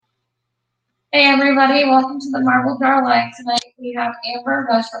Hey everybody, welcome to the Marble Jar Live. Tonight we have Amber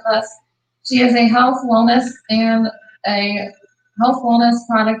Rush with us. She is a health wellness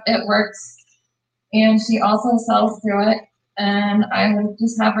product. It works, and she also sells through it. And I will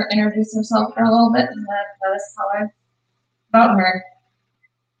just have her introduce herself for a little bit, and then let us tell her about her.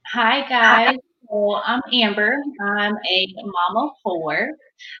 Hi guys, so I'm Amber. I'm a mom of four.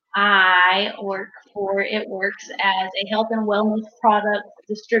 I work for It Works as a health and wellness product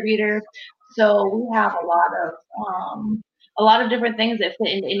distributor. So we have a lot of different things that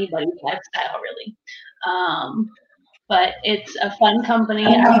fit into anybody's lifestyle, really. Um, but it's a fun company.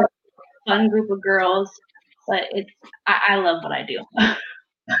 I have a fun group of girls, but I love what I do.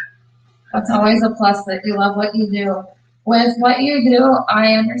 That's always a plus that you love what you do. With what you do,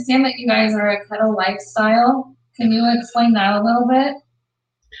 I understand that you guys are a keto lifestyle. Can you explain that a little bit?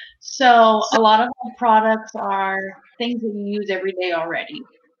 So a lot of our products are things that you use every day already.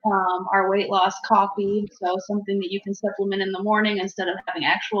 Our weight loss coffee, so something that you can supplement in the morning instead of having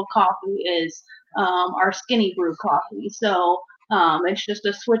actual coffee, is our Skinny Brew coffee. So it's just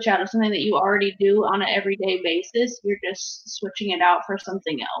a switch out of something that you already do on an everyday basis. You're just switching it out for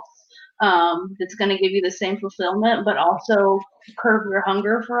something else. That's going to give you the same fulfillment, but also curb your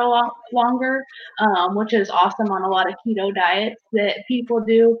hunger for a lot longer, which is awesome on a lot of keto diets that people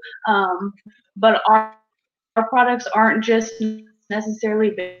do. But our products aren't just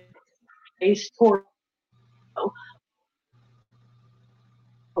necessarily based toward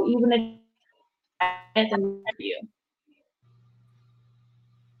even a diet and you.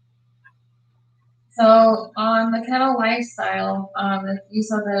 So on the keto lifestyle, you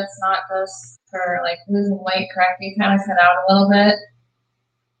said that it's not just for like losing weight, correct? You kind of cut out a little bit,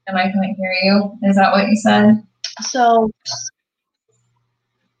 and I couldn't hear you. Is that what you said?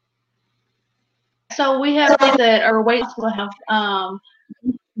 So we have things that are weight loss. We'll have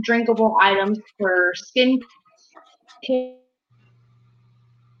drinkable items for skin care.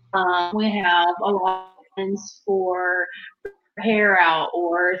 We have a lot of things for hair out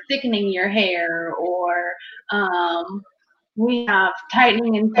or thickening your hair, or we have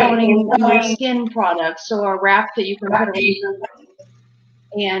tightening and toning your skin products, so a wrap that you can put around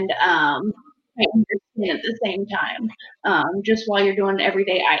and tighten your skin at the same time, just while you're doing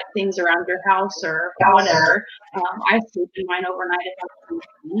everyday things around your house or whatever. I sleep in mine overnight if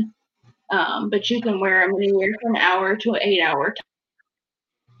I can, but you can wear them anywhere from an hour to 8 hour.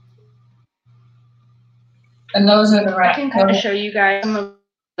 And those are the I can kind of show you guys some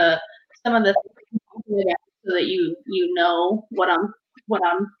of the so that you know what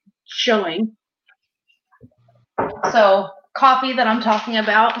I'm showing. So coffee that I'm talking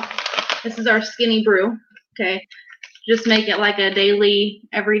about, this is our Skinny Brew. Okay, just make it like a daily,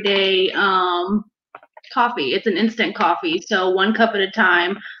 everyday coffee. It's an instant coffee, so 1 cup at a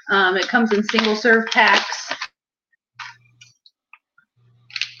time. It comes in single serve packs.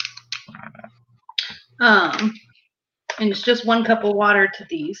 And it's just 1 cup of water to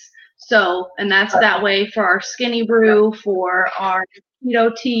these. So, and that's that way for our Skinny Brew, for our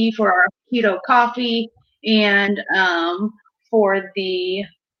keto tea, for our keto coffee, and for the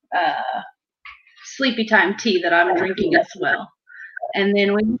sleepy time tea that I'm drinking as well. And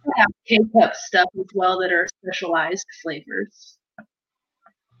then we have K-cup stuff as well that are specialized flavors.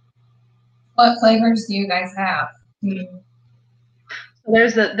 What flavors do you guys have? So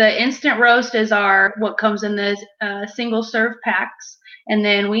there's the instant roast is what comes in the single serve packs, and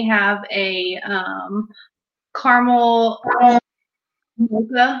then we have a caramel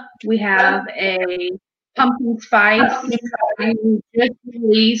mocha. We have a pumpkin spice. And we just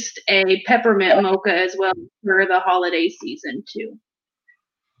released a peppermint mocha as well for the holiday season too.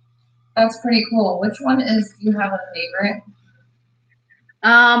 That's pretty cool. Which one do you have a favorite?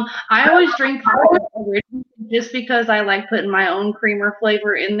 I always drink original just because I like putting my own creamer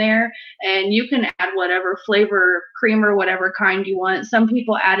flavor in there, and you can add whatever flavor creamer, whatever kind you want. Some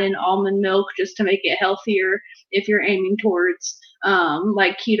people add in almond milk just to make it healthier if you're aiming towards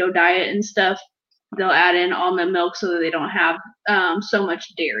like keto diet and stuff. They'll add in almond milk so that they don't have so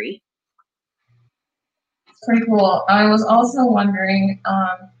much dairy. Pretty cool. I was also wondering,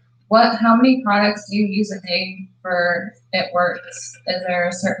 how many products do you use a day for It Works? Is there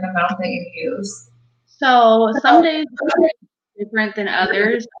a certain amount that you use? So some days are different than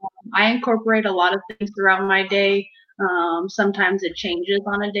others. I incorporate a lot of things throughout my day. Sometimes it changes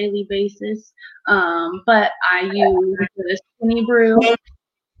on a daily basis, but I use the Skinny Brew.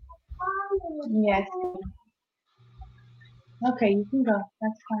 Yes. Okay, you can go.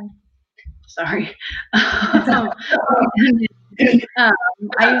 That's fine. Sorry.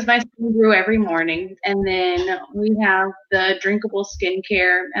 I use my skin brew every morning, and then we have the drinkable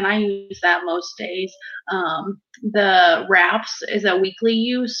skincare, and I use that most days. The wraps is a weekly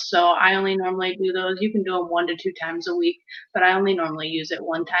use, so I only normally do those. You can do them 1 to 2 times a week, but I only normally use it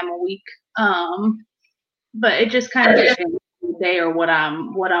 1 time a week. But it just kind of depends on the day or what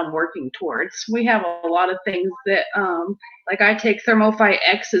I'm working towards. We have a lot of things that like I take Thermophyte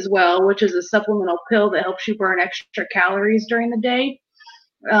X as well, which is a supplemental pill that helps you burn extra calories during the day.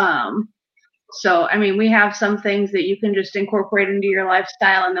 So I mean, we have some things that you can just incorporate into your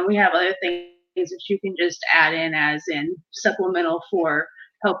lifestyle, and then we have other things that you can just add in as in supplemental for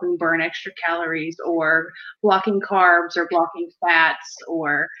helping burn extra calories or blocking carbs or blocking fats,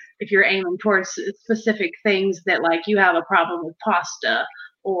 or if you're aiming towards specific things that like you have a problem with pasta,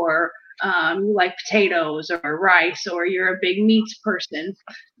 or you like potatoes or rice, or you're a big meats person.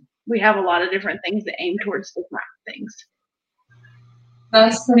 We have a lot of different things that aim towards different things.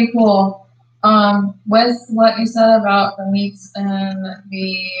 That's pretty cool. With what you said about the meats and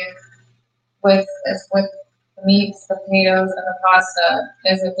the with the meats, the potatoes, and the pasta,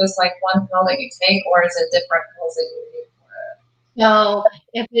 is it just like one pill that you take, or is it different pills that you take for So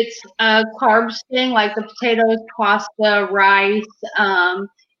if it's a carbs thing like the potatoes, pasta, rice,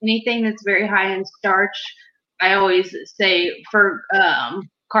 anything that's very high in starch, I always say for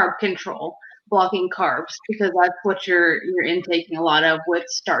carb control, blocking carbs, because that's what you're intaking a lot of with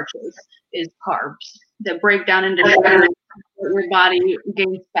starches is carbs that break down into sugar that your body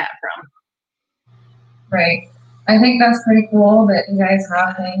gains fat from. it? Right. I think that's pretty cool that you guys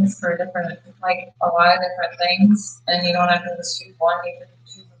have things for different, like a lot of different things, and you don't have to just choose one. You can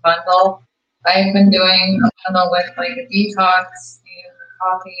choose a bundle. I've been doing a bundle with like a detox and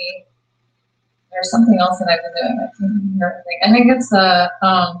coffee. There's something else that I've been doing. I can't remember everything. I think it's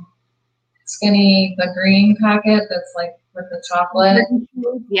the green packet that's like with the chocolate.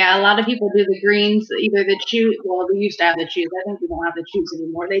 Yeah, a lot of people do the greens, either the chew. Well, we used to have the chews. I think we don't have the chews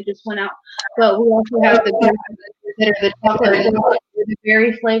anymore. They just went out. But we also have the greens that are the chocolate with the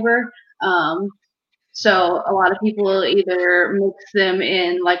berry flavor. So a lot of people either mix them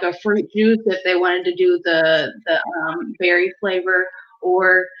in like a fruit juice if they wanted to do the berry flavor,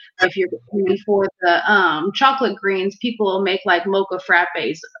 or if you're going for the chocolate greens, people will make like mocha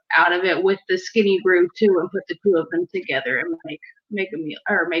frappes out of it with the skinny brew too, and put the two of them together and make a meal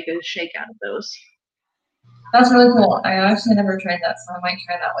or make a shake out of those. That's really cool. I actually never tried that, so I might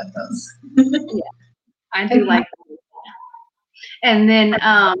try that with those. Yeah, I do like that. And then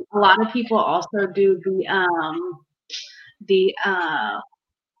a lot of people also do the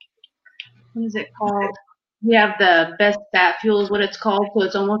what is it called? We have the best fat fuel is what it's called. So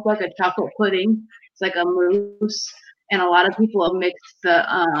it's almost like a chocolate pudding. It's like a mousse, and a lot of people have mixed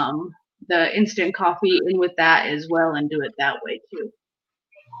the instant coffee in with that as well and do it that way too.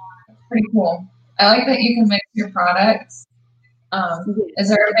 Pretty cool. I like that you can mix your products. Is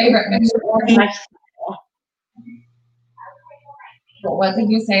there a favorite mixture? What did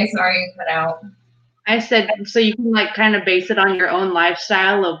you say? Sorry, you cut out. I said, so you can like kind of base it on your own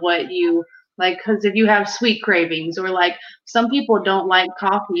lifestyle of what you like, because if you have sweet cravings, or like some people don't like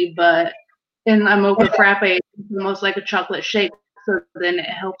coffee, but in a mocha frappe, it's almost like a chocolate shake, so then it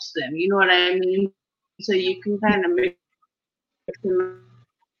helps them. You know what I mean? So you can kind of mix them.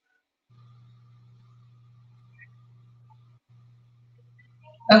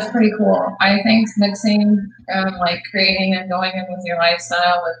 That's pretty cool. I think mixing, like creating and going in with your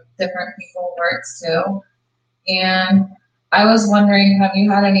lifestyle with different people works too. And I was wondering, have you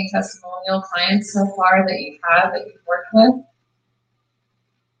had any testimonial clients so far that you've had that you've worked with?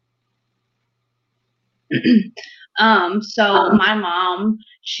 So my mom,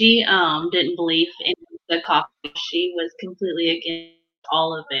 she didn't believe in the coffee. She was completely against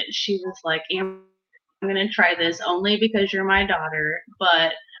all of it. She was like, I'm gonna try this only because you're my daughter,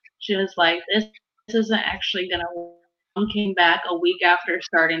 but she was like, this isn't actually gonna work. Mom came back a week after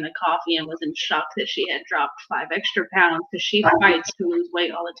starting the coffee and was in shock that she had dropped 5 extra pounds, because she fights to lose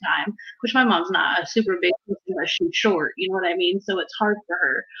weight all the time, which my mom's not a super big person, but she's short, you know what I mean? So it's hard for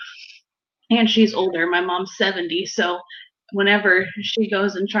her. And she's older. My mom's 70, so whenever she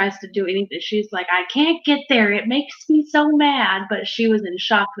goes and tries to do anything, she's like, I can't get there. It makes me so mad. But she was in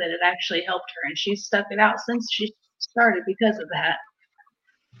shock that it actually helped her, and she's stuck it out since she started because of that.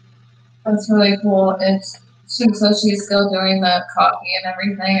 That's really cool. So she's still doing the coffee and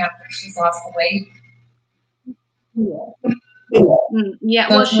everything after she's lost the weight. Yeah.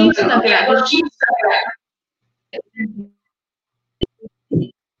 Well, she stuck it out.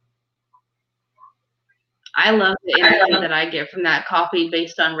 I love the energy that I get from that coffee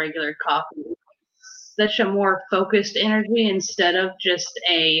based on regular coffee. such a more focused energy instead of just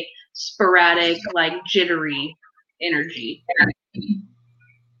a sporadic, like jittery energy.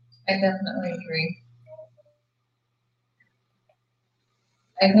 I definitely agree.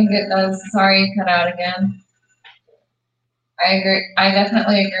 I think it does. Sorry, you cut out again. I agree. I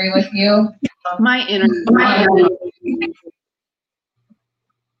definitely agree with you. My energy.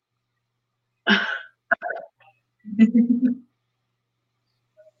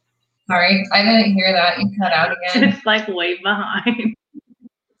 Sorry, I didn't hear that. You cut out again. It's like way behind.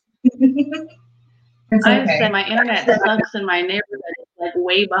 It's I okay. said my internet sucks in my neighborhood. It's like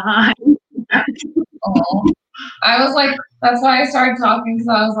way behind. Oh, I was like, that's why I started talking, because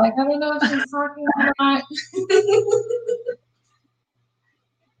I was like, I don't know if she's talking or not.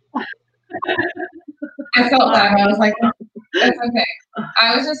 I felt bad. I was like, it's okay.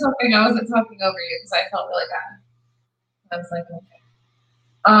 I was just hoping I wasn't talking over you because I felt really bad. I was like, okay.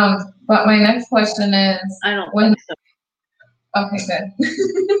 But my next question is, I don't think so. Okay, good.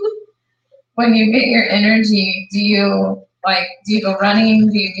 When you get your energy, do you go running?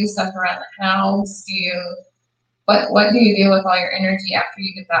 Do you do stuff around the house? What do you do with all your energy after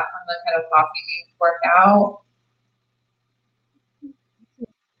you get that from the kind of coffee? Do you work out?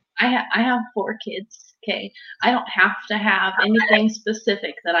 I have 4 kids. Okay, I don't have to have anything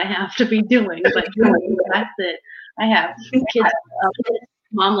specific that I have to be doing, but just the fact that I have kids.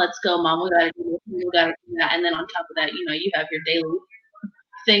 Mom, let's go. Mom, we gotta do this. We gotta do that. And then on top of that, you have your daily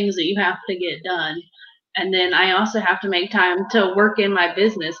things that you have to get done. And then I also have to make time to work in my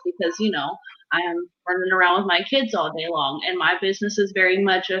business because, I am running around with my kids all day long. And my business is very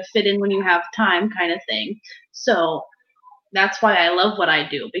much a fit in when you have time kind of thing. So that's why I love what I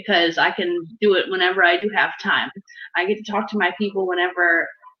do, because I can do it whenever I do have time. I get to talk to my people whenever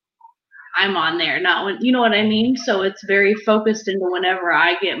I'm on there, not when, you know what I mean? So it's very focused into whenever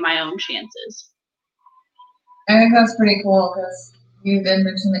I get my own chances. I think that's pretty cool because you did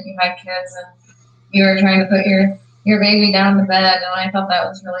mention that you had kids and you were trying to put your baby down to bed, and I thought that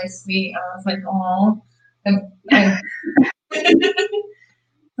was really sweet. I was like, oh,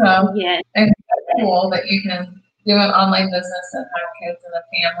 so yeah, I think that's cool that you can do an online business and have kids and a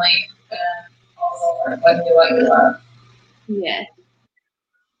family and also work and do what you love. Yeah.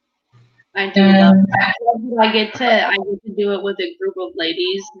 I do love that. I get to do it with a group of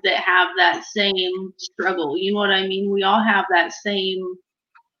ladies that have that same struggle. You know what I mean? We all have that same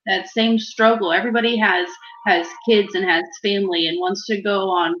struggle. Everybody has kids and has family and wants to go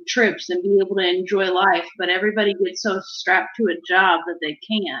on trips and be able to enjoy life, but everybody gets so strapped to a job that they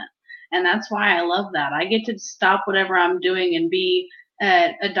can't. And that's why I love that. I get to stop whatever I'm doing and be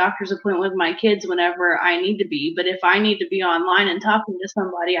at a doctor's appointment with my kids whenever I need to be. But if I need to be online and talking to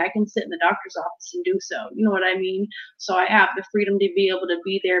somebody, I can sit in the doctor's office and do so. You know what I mean? So I have the freedom to be able to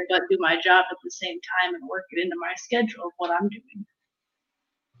be there but do my job at the same time and work it into my schedule of what I'm doing.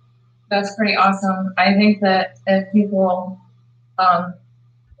 That's pretty awesome. I think that if people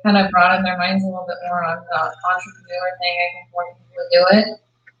kind of broaden their minds a little bit more on the entrepreneur thing, I think more people would do it,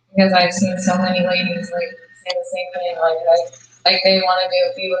 because I've seen so many ladies say the same thing, like they want to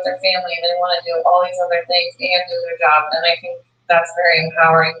be with their family and they want to do all these other things and do their job, and I think that's very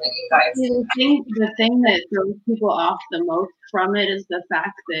empowering that you guys. The thing that throws people off the most from it is the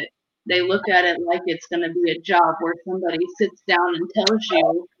fact that they look at it like it's going to be a job where somebody sits down and tells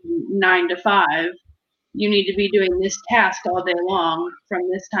you 9 to 5, you need to be doing this task all day long from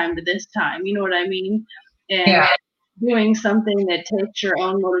this time to this time. You know what I mean? And doing something that takes your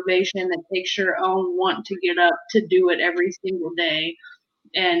own motivation, that takes your own want to get up to do it every single day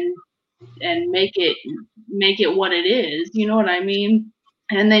and make it what it is. You know what I mean?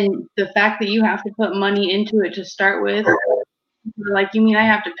 And then the fact that you have to put money into it to start with, like, you mean I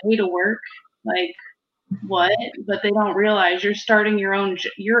have to pay to work? Like, what? But they don't realize you're starting your own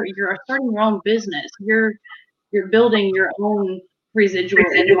you're starting your own business. You're building your own residual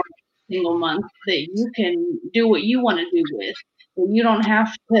every single month that you can do what you want to do with. And you don't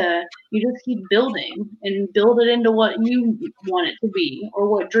have to, you just keep building and build it into what you want it to be or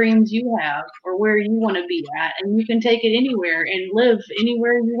what dreams you have or where you want to be at. And you can take it anywhere and live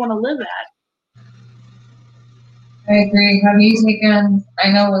anywhere you want to live at. I agree. Have you taken,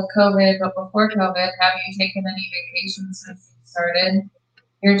 I know with COVID, but before COVID, have you taken any vacations since you started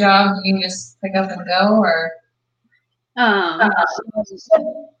your job? Do you just pick up and go, or?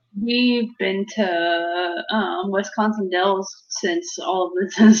 We've been to Wisconsin Dells since all of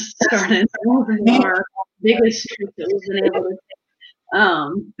this has started. Our biggest trip that we've been able to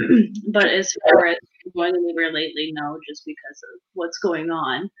take. But as far as going anywhere lately, no, just because of what's going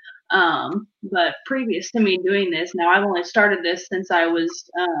on. But previous to me doing this, now I've only started this since I was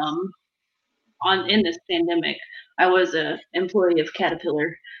in this pandemic. I was a employee of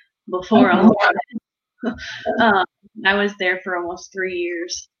Caterpillar before. I was there for almost 3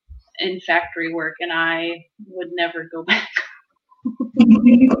 years in factory work, and I would never go back.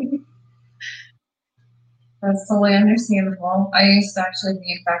 That's totally understandable. I used to actually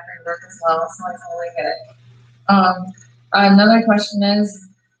be in factory work as well, so I totally get it. Another question is,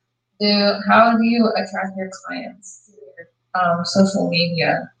 how do you attract your clients to your social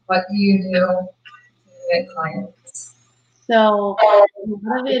media? What do you do to get clients? So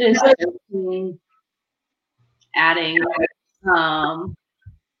part of it is adding,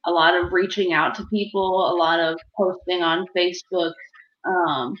 a lot of reaching out to people, a lot of posting on Facebook.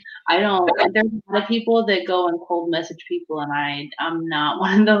 There's a lot of people that go and cold message people, and I'm not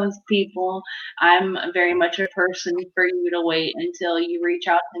one of those people. I'm very much a person for you to wait until you reach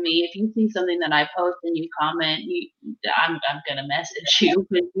out to me. If you see something that I post and you comment, I'm gonna message you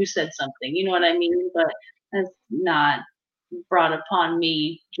because you said something. You know what I mean? But that's not brought upon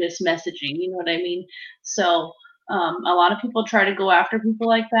me just messaging. You know what I mean? So a lot of people try to go after people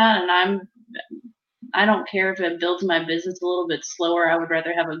like that, and I don't care if it builds my business a little bit slower. I would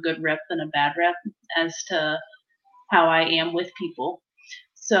rather have a good rep than a bad rep as to how I am with people.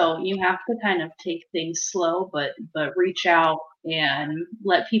 So you have to kind of take things slow, but reach out and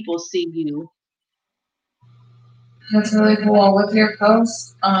let people see you. That's really cool. With your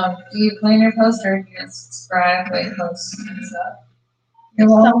posts, do you plan your post or do you just subscribe like posts and stuff?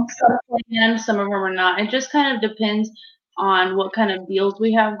 Some plan, some of them are not. It just kind of depends on what kind of deals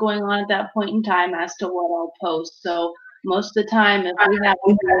we have going on at that point in time as to what I'll post. So most of the time, if we have a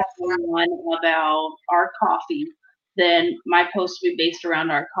deal going on about our coffee, then my post will be based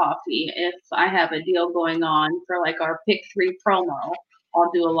around our coffee. If I have a deal going on for like our Pick 3 promo, I'll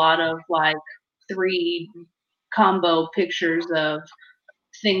do a lot of like 3 combo pictures of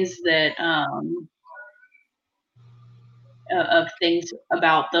things that of things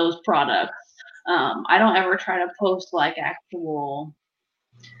about those products. I don't ever try to post like actual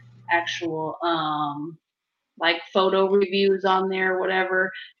like photo reviews on there or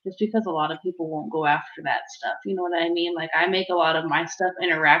whatever, just because a lot of people won't go after that stuff. You know what I mean? Like I make a lot of my stuff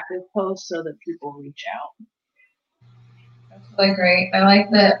interactive posts so that people reach out. That's really great. I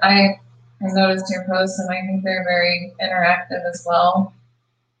like that. I noticed your posts, and I think they're very interactive as well.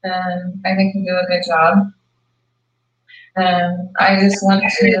 And I think you do a good job. And I just want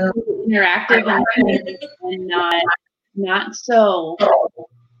to interactive and not so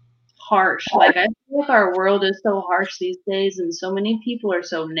harsh. Like I feel like our world is so harsh these days, and so many people are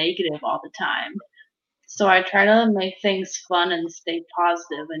so negative all the time. So I try to make things fun and stay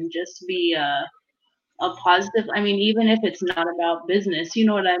positive and just be a positive. I mean, even if it's not about business, you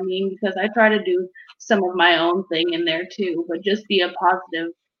know what I mean? Because I try to do some of my own thing in there too, but just be a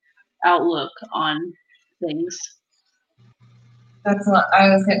positive outlook on things. That's what I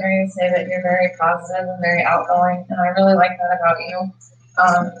was getting ready to say, that you're very positive and very outgoing, and I really like that about you.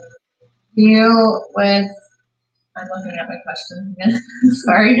 I'm looking at my questions again.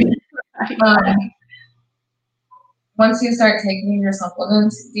 Sorry. Once you start taking your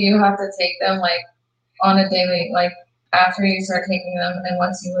supplements, do you have to take them like on a daily, like after you start taking them, and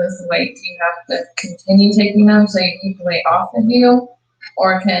once you lose the weight, do you have to continue taking them so you keep the weight off of you,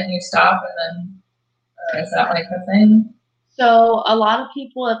 or can you stop and then is that like a thing? So a lot of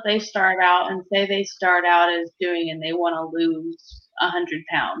people, if they start out and say they start out as doing and they want to lose 100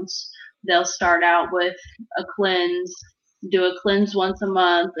 pounds, they'll start out with a cleanse, do a cleanse once a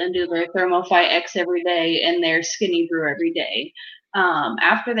month, and do their ThermoFi X every day and their Skinny Brew every day.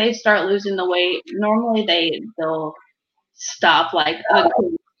 After they start losing the weight, normally they'll stop like a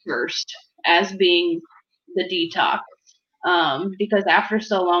cleanse first as being the detox. Because after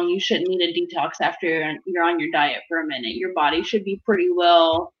so long, you shouldn't need a detox after you're on your diet for a minute. Your body should be pretty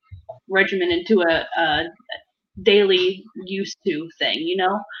well regimented to a daily used to thing, you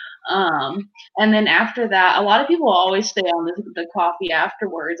know? And then after that, a lot of people always stay on the coffee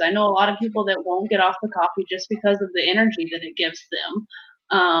afterwards. I know a lot of people that won't get off the coffee just because of the energy that it gives them.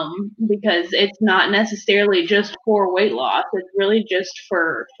 Because it's not necessarily just for weight loss. It's really just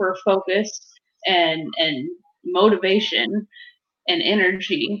for focus and motivation and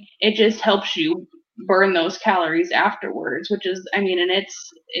energy. It just helps you burn those calories afterwards, which is, I mean, and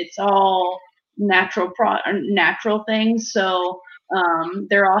it's all natural things. So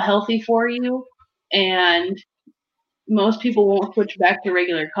they're all healthy for you, and most people won't switch back to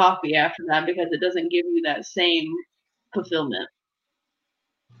regular coffee after that because it doesn't give you that same fulfillment.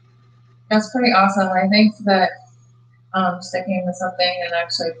 That's pretty awesome. I think that sticking with something and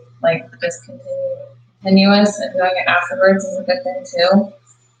actually like just continuous and doing it afterwards is a good thing too.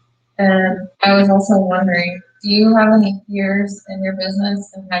 And I was also wondering, do you have any fears in your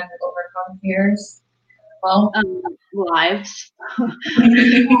business and have you overcome fears? Well, Lives.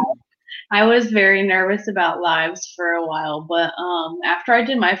 I was very nervous about lives for a while, but after I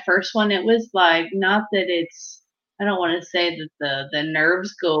did my first one, it was like, not that it's, I don't want to say that the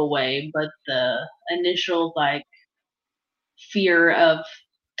nerves go away, but the initial like fear of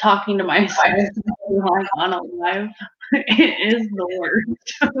talking to myself like on a live, it is the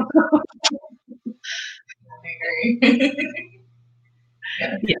worst. I agree.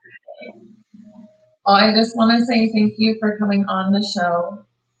 Yeah. Well, I just want to say thank you for coming on the show.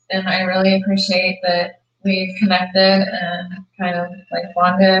 And I really appreciate that we've connected and kind of like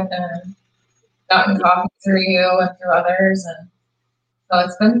bonded and gotten coffee through you and through others. And so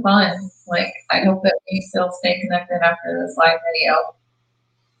it's been fun. Like, I hope that we still stay connected after this live video.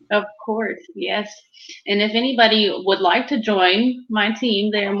 Of course, yes. And if anybody would like to join my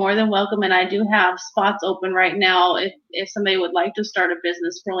team, they are more than welcome. And I do have spots open right now if somebody would like to start a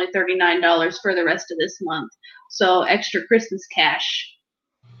business for only $39 for the rest of this month. So extra Christmas cash.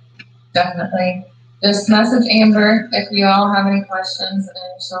 Definitely. Just message Amber if you all have any questions,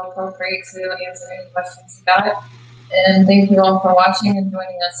 and she'll feel free to answer any questions you got. And thank you all for watching and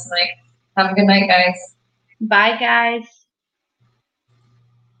joining us tonight. Have a good night, guys. Bye, guys.